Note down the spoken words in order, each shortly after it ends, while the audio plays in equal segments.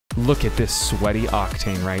Look at this sweaty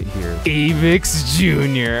octane right here. Avix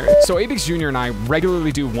Jr. So Avix Jr. and I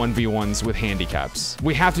regularly do 1v1s with handicaps.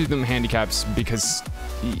 We have to do them handicaps because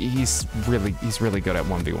he's really good at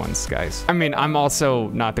 1v1s, guys. I mean, I'm also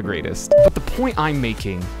not the greatest. But the point I'm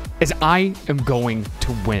making is I am going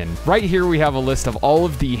to win. Right here, we have a list of all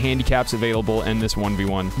of the handicaps available in this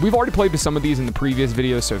 1v1. We've already played with some of these in the previous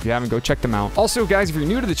videos, so if you haven't, go check them out. Also, guys, if you're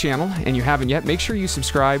new to the channel and you haven't yet, make sure you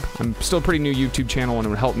subscribe. I'm still a pretty new YouTube channel and it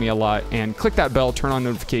would help me a lot. And click that bell, turn on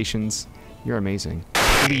notifications. You're amazing.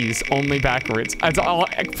 Please, only backwards. That's all.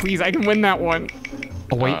 Please, I can win that one.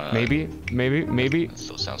 Oh, wait, maybe. That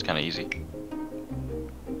still sounds kind of easy.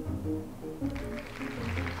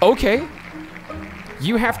 Okay.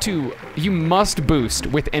 You must boost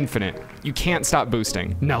with infinite. You can't stop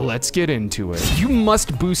boosting. Now let's get into it. You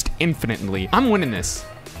must boost infinitely. I'm winning this.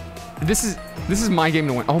 This is my game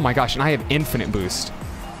to win. Oh my gosh, and I have infinite boost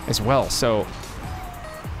as well. So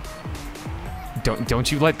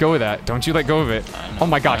don't you let go of that. Don't you let go of it. Oh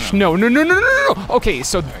my gosh, no. Okay,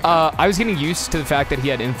 so I was getting used to the fact that he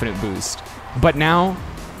had infinite boost, but now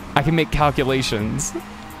I can make calculations.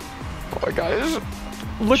 Oh my gosh.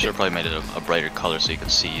 You should have probably made it a brighter color so you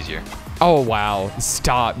could see easier. Oh, wow.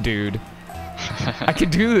 Stop, dude. I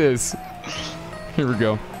can do this. Here we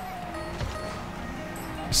go.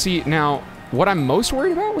 See, now, what I'm most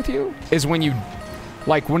worried about with you is when you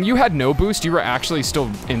had no boost, you were actually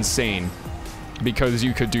still insane because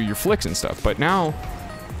you could do your flicks and stuff. But now,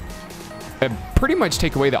 it pretty much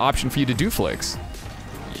take away the option for you to do flicks.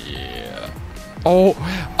 Yeah.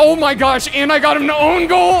 Oh my gosh, and I got him to own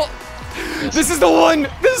goal. This is the one!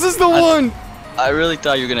 This is the one! I really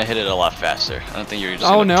thought you were gonna hit it a lot faster. I don't think you were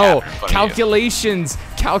just Oh no! tap in front Calculations!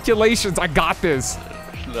 Calculations! I got this!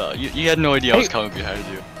 No, you had no idea I was coming behind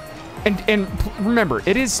you. And remember,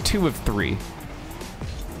 it is 2 of 3.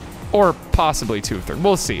 Or possibly 2 of 3.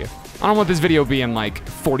 We'll see. I don't want this video being like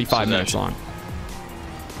 45 minutes long.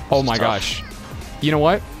 Oh my gosh. You know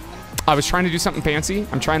what? I was trying to do something fancy.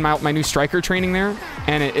 I'm trying out my new striker training there,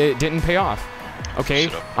 and it didn't pay off. Okay,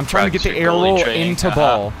 I'm trying to get the air roll into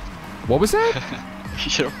ball. What was that? You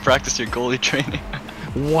should have practiced your goalie training.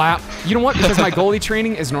 Wow. You know what? Because my goalie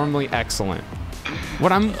training is normally excellent.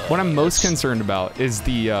 What I'm most concerned about is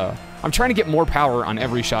I'm trying to get more power on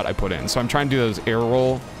every shot I put in. So I'm trying to do those air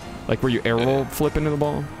roll, like where you air roll flip into the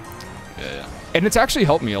ball. Yeah. And it's actually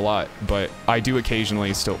helped me a lot, but I do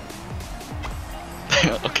occasionally still.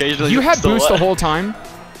 Occasionally. You had boost the whole time?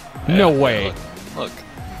 Yeah, no way. Look.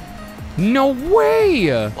 No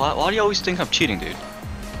way! Why do you always think I'm cheating, dude?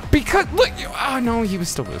 Because, look, oh no, he was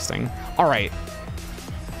still boosting. All right.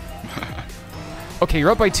 Okay,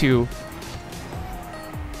 you're up by 2.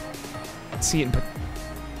 See it, but,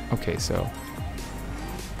 okay, so.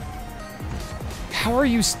 How are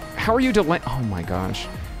you delaying? Oh my gosh.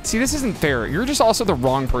 See, this isn't fair. You're just also the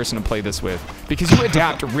wrong person to play this with because you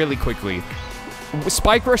adapt really quickly.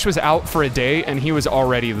 Spike Rush was out for a day and he was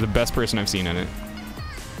already the best person I've seen in it.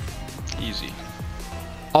 Easy.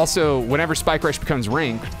 Also, whenever Spike Rush becomes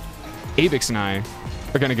ranked, Avix and I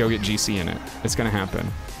are gonna go get GC in it. It's gonna happen.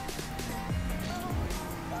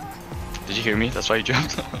 Did you hear me? That's why you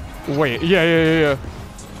jumped. Wait, yeah.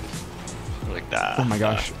 Like that. Oh my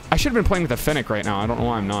gosh. I should have been playing with a Fennec right now. I don't know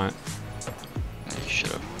why I'm not. You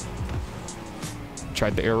should have.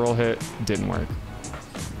 Tried the air roll hit, didn't work.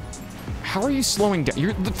 How are you slowing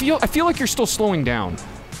down? I feel like you're still slowing down.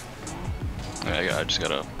 I just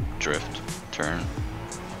gotta drift, turn,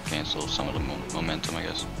 cancel some of the momentum, I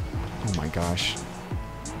guess. Oh my gosh.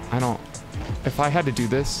 If I had to do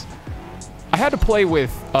this, I had to play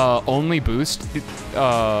with only boost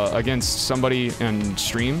against somebody in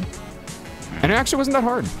stream, and it actually wasn't that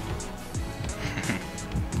hard.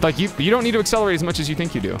 Like, you don't need to accelerate as much as you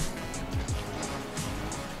think you do.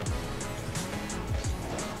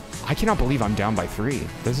 I cannot believe I'm down by 3.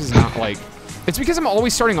 This is not like... It's because I'm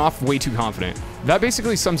always starting off way too confident. That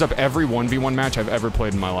basically sums up every 1v1 match I've ever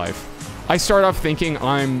played in my life. I start off thinking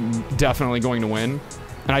I'm definitely going to win,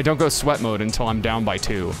 and I don't go sweat mode until I'm down by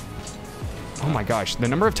 2. Oh my gosh, the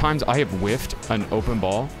number of times I have whiffed an open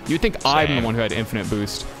ball. You'd think I'm the one who had infinite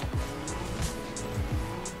boost.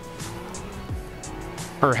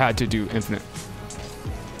 Or had to do infinite.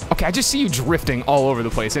 Okay, I just see you drifting all over the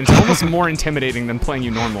place, and it's almost more intimidating than playing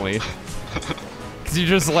you normally. Because you're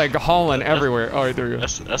just like hauling everywhere. All right, there we go.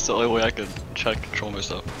 That's the only way I could try to control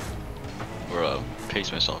myself. Or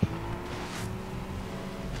pace myself.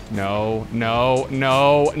 No. There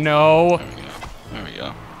we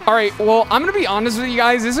go. All right, well, I'm going to be honest with you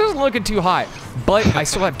guys. This isn't looking too hot, but I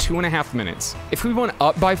still have 2.5 minutes. If we went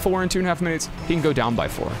up by 4 in 2.5 minutes, he can go down by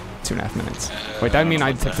 4. 2.5 minutes. Wait, that would mean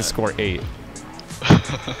I'd take the score 8.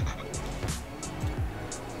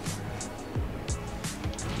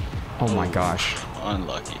 Oh my gosh.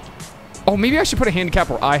 Unlucky. Oh, maybe I should put a handicap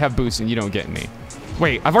where I have boost and you don't get any.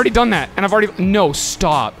 Wait, I've already done that, and I've already... No,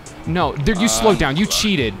 stop. No, dude, you slowed down. You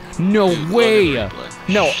cheated. No way.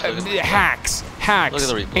 No, hacks. Hacks. Look at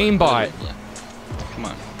the replay. Aimbot. Come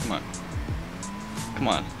on, come on. Come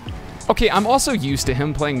on. Okay, I'm also used to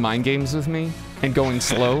him playing mind games with me and going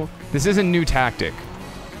slow. This is a new tactic.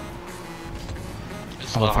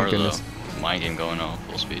 It's a lot harder though. Mind game going on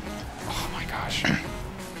full speed. Oh my gosh.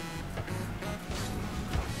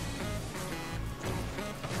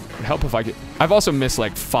 It'd help if I could... I've also missed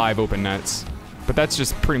like 5 open nets, but that's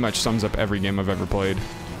just pretty much sums up every game I've ever played.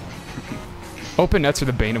 Open nets are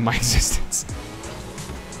the bane of my existence.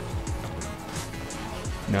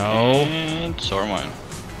 No. And so are mine.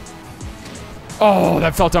 Oh,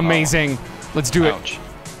 that felt amazing. Let's do Ouch. it.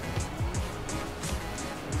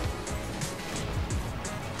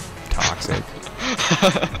 Toxic.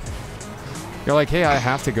 You're like, hey, I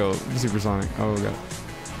have to go supersonic. Oh, God.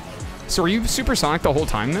 So are you supersonic the whole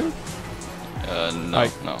time then? No,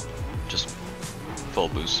 no. Just full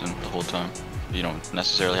boosting the whole time. You don't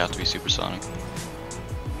necessarily have to be supersonic.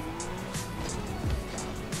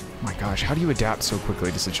 My gosh, how do you adapt so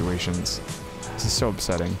quickly to situations? This is so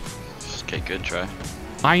upsetting. Okay, good try.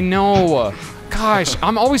 I know. Gosh,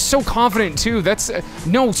 I'm always so confident too. That's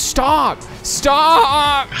no, stop,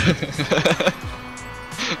 stop. I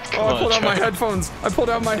pulled out my headphones. I pulled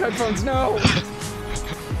out my headphones. No.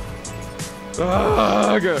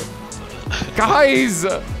 Ugh. Guys,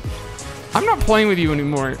 I'm not playing with you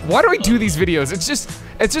anymore. Why do I do these videos? It's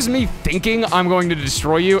just me thinking I'm going to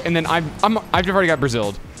destroy you, and then I've already got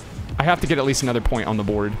Braziled. I have to get at least another point on the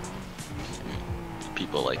board.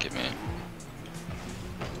 People like it, man.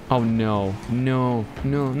 Oh no, no,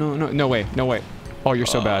 no, no, no, no way, no way. Oh, you're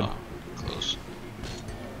so bad. Close.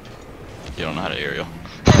 You don't know how to aerial.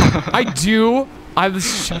 I do.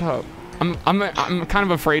 Shut up. I'm kind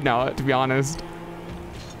of afraid now, to be honest.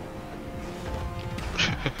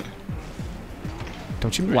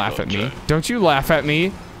 Don't you laugh at me. Don't you laugh at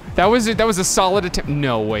me. That was a solid attempt.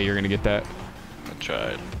 No way you're gonna get that. I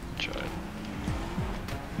tried.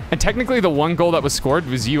 And technically the one goal that was scored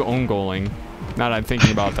was you own goaling. Now that I'm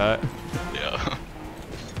thinking about that. Yeah.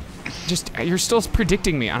 Just, you're still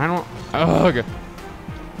predicting me, and I don't, ugh.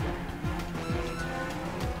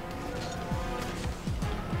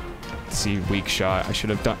 See, weak shot. I should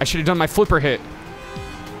have done my flipper hit.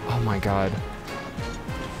 Oh my God.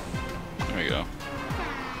 There you go.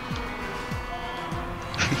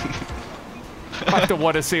 I have to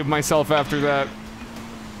want to save myself after that.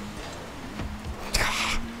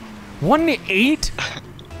 1-8?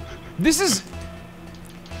 This is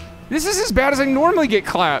as bad as I normally get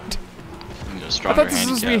clapped. You need a I stronger thought this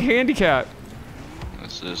was supposed to be a handicap.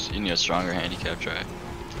 You need a stronger handicap try.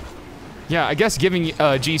 Yeah, I guess giving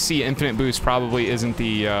GC infinite boost probably isn't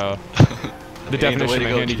the definition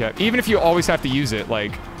of a handicap. Even if you always have to use it,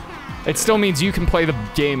 like, it still means you can play the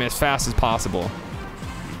game as fast as possible.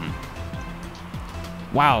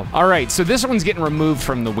 Wow. All right, so this one's getting removed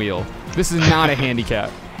from the wheel. This is not a handicap.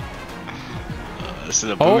 This is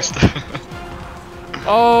a boost.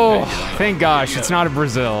 Oh, thank gosh, it's not a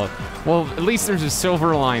Brazil. Well, at least there's a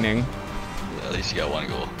silver lining. Yeah, at least you got one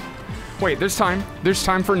goal. Wait, there's time. There's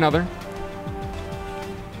time for another.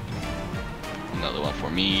 Another one for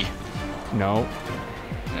me. No.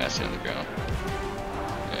 And that's it on the ground.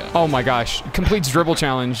 Yeah. Oh my gosh. Completes dribble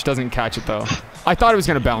challenge. Doesn't catch it though. I thought it was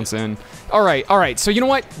going to bounce in. All right. So you know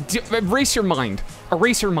what? Erase your mind.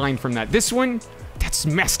 Erase your mind from that. This one, that's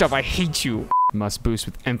messed up. I hate you. Must boost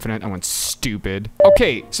with infinite. I went stupid.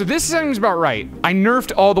 Okay, so this sounds about right. I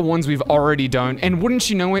nerfed all the ones we've already done, and wouldn't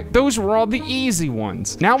you know it, those were all the easy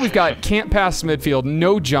ones. Now we've got can't pass midfield,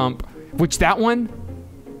 no jump, which that one,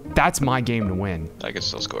 that's my game to win. I can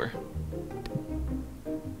still score.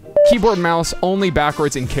 Keyboard, mouse, only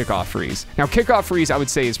backwards, and kickoff freeze. Now kickoff freeze, I would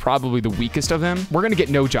say, is probably the weakest of them. We're gonna get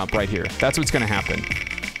no jump right here. That's what's gonna happen.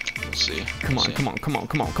 We'll see. Come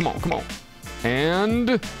on.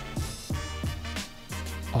 And...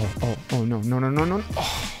 Oh, no.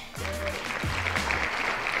 Oh.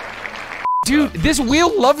 Dude, this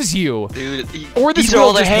wheel loves you. Dude, These are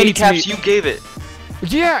all the handicaps you gave it.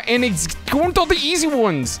 Yeah, and it's going with all the easy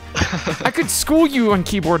ones. I could school you on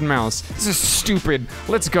keyboard and mouse. This is stupid.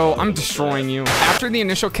 Let's go. I'm destroying you. After the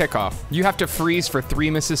initial kickoff, you have to freeze for 3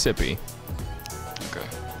 Mississippi. Okay.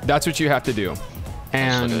 That's what you have to do.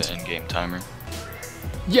 And like an in-game timer.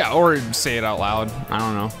 Yeah, or say it out loud. I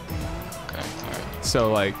don't know. Okay, alright.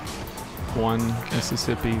 So like 1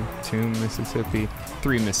 Mississippi, 2 Mississippi,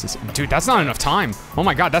 3 Mississippi. Dude, that's not enough time. Oh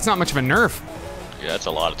my God, that's not much of a nerf. Yeah, that's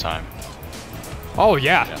a lot of time. Oh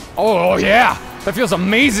yeah. Oh yeah. That feels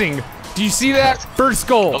amazing. Do you see that? First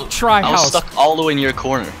goal. Try I was house. stuck all the way in your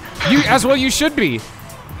corner. You as well. You should be.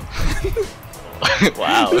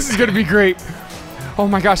 Wow. This is gonna be great. Oh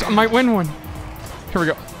my gosh, I might win one. Here we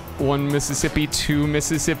go. 1 Mississippi, 2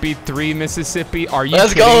 Mississippi, 3 Mississippi. Are you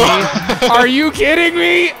Let's kidding go. me? Are you kidding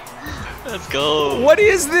me? Let's go. What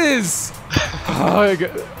is this? Oh,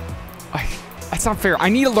 that's not fair. I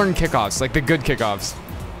need to learn kickoffs, like the good kickoffs.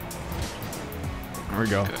 There we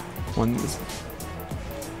go. Okay.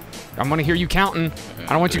 I want to hear you counting.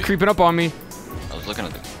 I don't want you creeping up on me. I was looking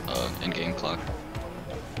at the in-game clock.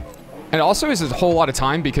 And it also is a whole lot of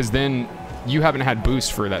time because then you haven't had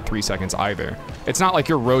boost for that 3 seconds either. It's not like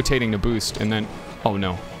you're rotating to boost and then, oh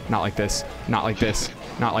no, not like this, not like this,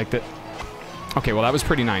 not like that. Okay, well that was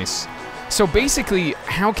pretty nice. So basically,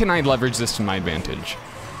 how can I leverage this to my advantage?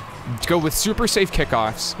 Go with super safe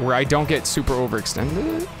kickoffs where I don't get super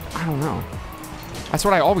overextended? I don't know. That's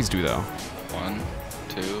what I always do though. 1,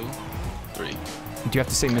 2, 3. You have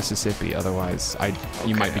to say Mississippi, otherwise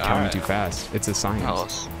you might be coming too fast. It's a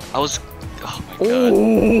science. Oh my god.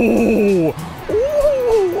 Oh!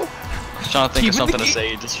 Oh! I was trying to think of something to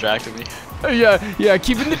say, you distracted me. Yeah,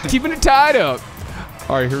 keeping it tied up.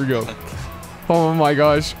 All right, here we go. Oh my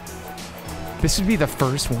gosh. This would be the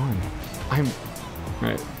first one.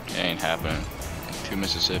 Right. It ain't happening. 2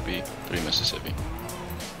 Mississippi, 3 Mississippi.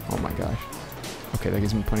 Oh my gosh. Okay, that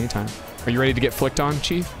gives me plenty of time. Are you ready to get flicked on,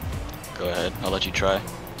 Chief? Go ahead, I'll let you try.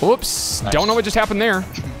 Whoops. Nice. Don't know what just happened there.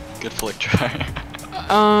 Good flick try.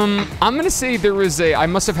 I'm gonna say there was I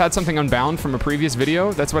must have had something unbound from a previous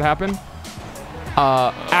video. That's what happened.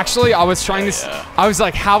 Actually, I was trying to. I was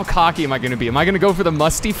like, how cocky am I gonna be? Am I gonna go for the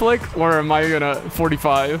musty flick or am I gonna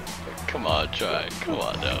 45? Come on, try. Come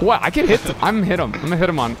on, no. What? I can hit them. I'm gonna hit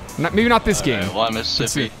him on. Maybe not this game. 1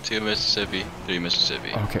 Mississippi, 2 Mississippi, 3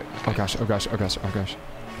 Mississippi. Okay. Oh gosh. Oh gosh. Oh gosh. Oh gosh.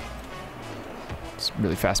 It's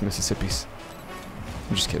really fast Mississippis.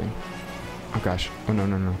 I'm just kidding. Oh gosh. Oh no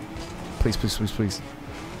no no. Please please please please.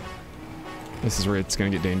 This is where it's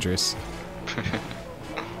gonna get dangerous.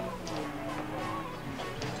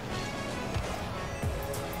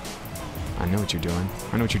 I know what you're doing.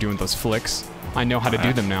 I know what you're doing with those flicks. I know how to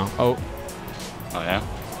do them now. Oh. Oh yeah?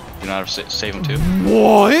 You know how to save them too?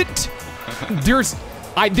 What?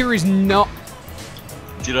 there is no...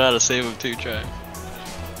 Do you know how to save them too, try?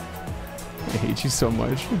 I hate you so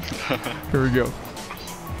much. Here we go.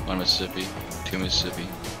 1 Mississippi, 2 Mississippi,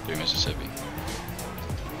 3 Mississippi.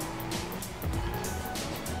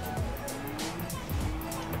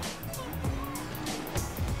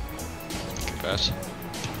 Good pass.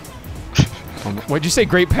 What'd you say?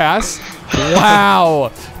 Great pass?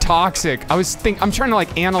 Wow. Toxic. I'm trying to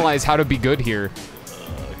like analyze how to be good here.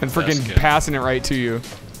 And freaking passing it right to you.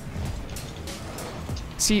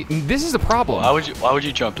 See, this is the problem. Why would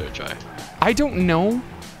you jump there, Try? I don't know.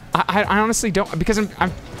 I honestly don't, because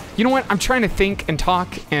I'm you know what? I'm trying to think and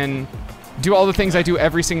talk and do all the things I do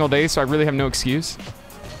every single day, so I really have no excuse.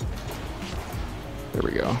 There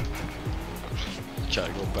we go. Try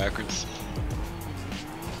to go backwards.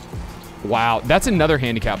 Wow, that's another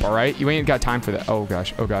handicap, all right? You ain't got time for that. Oh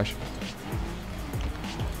gosh, oh gosh.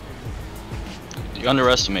 You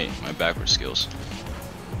underestimate my backwards skills.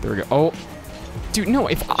 There we go. Oh, dude, no,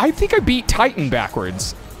 I think I beat Titan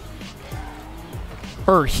backwards.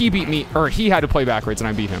 Or he beat me, or he had to play backwards and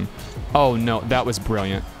I beat him. Oh no, that was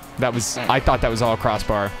brilliant. That was, I thought that was all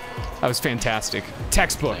crossbar. That was fantastic.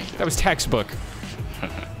 Textbook, that was textbook.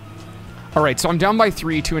 All right, so I'm down by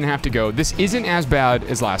 3, 2.5 to go. This isn't as bad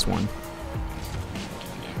as last one.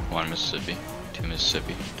 1 Mississippi, 2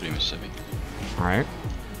 Mississippi, 3 Mississippi. All right.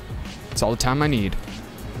 It's all the time I need.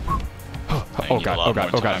 Oh god, oh god,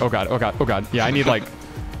 oh god, oh god, oh god, oh god. Yeah, I need like,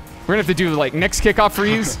 we're gonna have to do like next kickoff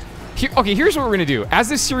freeze. Okay, here's what we're gonna do. As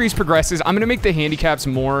this series progresses, I'm gonna make the handicaps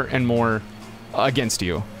more and more against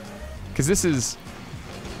you. Because this is...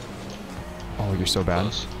 Oh, you're so bad.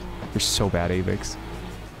 Close. You're so bad, Avix.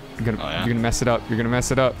 You're gonna, Oh, yeah? you're gonna mess it up. You're gonna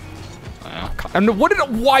mess it up. Oh, yeah. I don't know,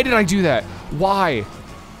 why did I do that? Why?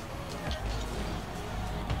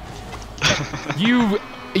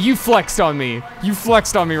 You flexed on me. You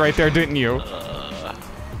flexed on me right there, didn't you? I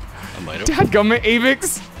might have. Dadgummit,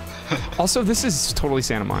 Avix. Also, this is totally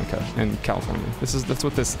Santa Monica in California. That's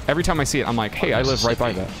what this. Every time I see it, I'm like, hey, I live right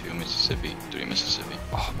by that. 2 Mississippi, 3 Mississippi.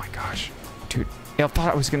 Oh my gosh, dude! I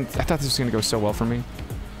thought this was gonna go so well for me.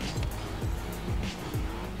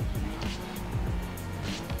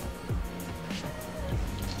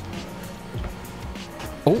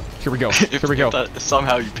 Oh, here we go. Here we go.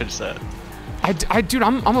 Somehow you pitched that. Dude,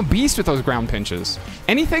 I'm a beast with those ground pinches.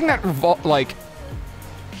 Anything that like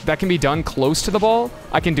that can be done close to the ball,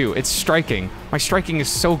 I can do. It's striking. My striking is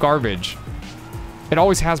so garbage. It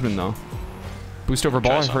always has been, though. Boost over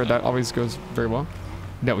ball, I've heard that always goes very well.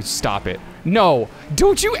 No, stop it. No,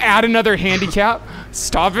 don't you add another handicap.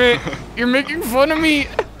 Stop it. You're making fun of me.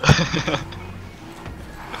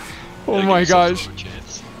 Oh my gosh.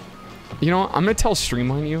 You know what? I'm going to tell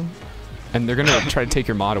Streamline you, and they're going to try to take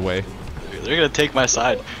your mod away. They're going to take my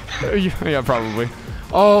side. Yeah, probably.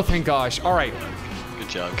 Oh, thank gosh. All right. Good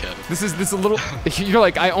job, Kevin. This is a little... You're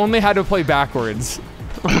like, I only had to play backwards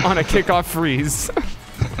on a kickoff freeze.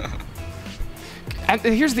 And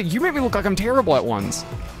here's the... You make me look like I'm terrible at ones.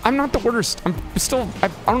 I'm not the worst. I'm still... I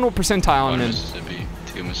don't know what percentile I'm in. Mississippi,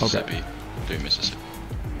 2 Mississippi, Okay. 3 Mississippi.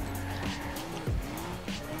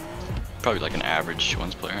 Probably like an average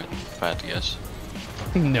ones player, if I had to guess.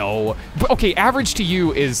 No. But, okay, average to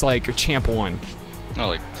you is like champ 1. No,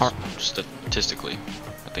 like statistically.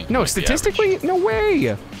 I think. No, statistically? No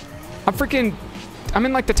way. I'm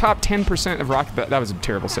in like the top 10% of Rocket... That was a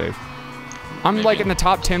terrible save. I'm Maybe. like in the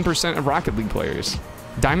top 10% of Rocket League players.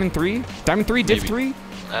 Diamond 3? Diamond 3? Div 3?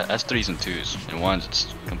 That's 3s and 2s. And 1s,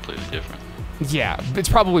 it's completely different. Yeah, it's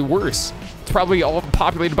probably worse. It's probably all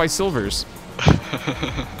populated by silvers.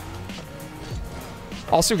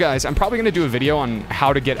 Also, guys, I'm probably going to do a video on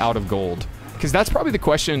how to get out of gold. Because that's probably the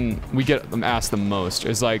question we get asked the most.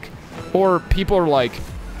 Is like, or people are like,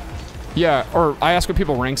 yeah, or I ask what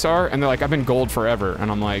people ranks are, and they're like, I've been gold forever.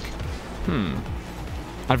 And I'm like,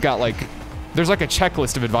 I've got like, there's like a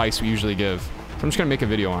checklist of advice we usually give. So I'm just going to make a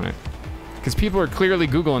video on it. Because people are clearly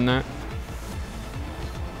Googling that.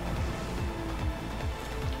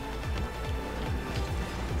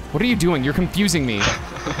 What are you doing? You're confusing me.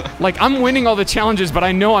 Like, I'm winning all the challenges, but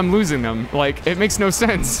I know I'm losing them. Like, it makes no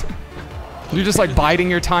sense. You're just, like, biding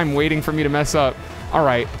your time, waiting for me to mess up. All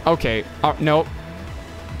right. Okay. Nope.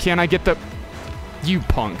 Can I get the... You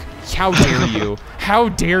punk. How dare you? How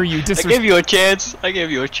dare you disrespect... I gave you a chance. I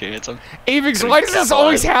gave you a chance. Avix, why does this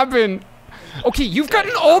always happen? Okay, you've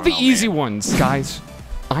gotten all the easy ones. Guys,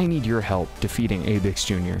 I need your help defeating Avix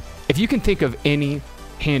Jr. If you can think of any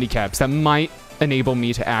handicaps that might enable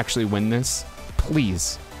me to actually win this,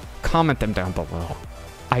 please comment them down below.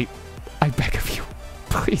 I beg of you,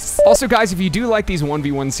 please. Also, guys, if you do like these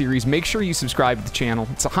 1v1 series, make sure you subscribe to the channel.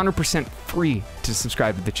 It's 100% free to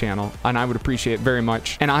subscribe to the channel, and I would appreciate it very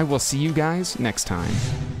much. And I will see you guys next time.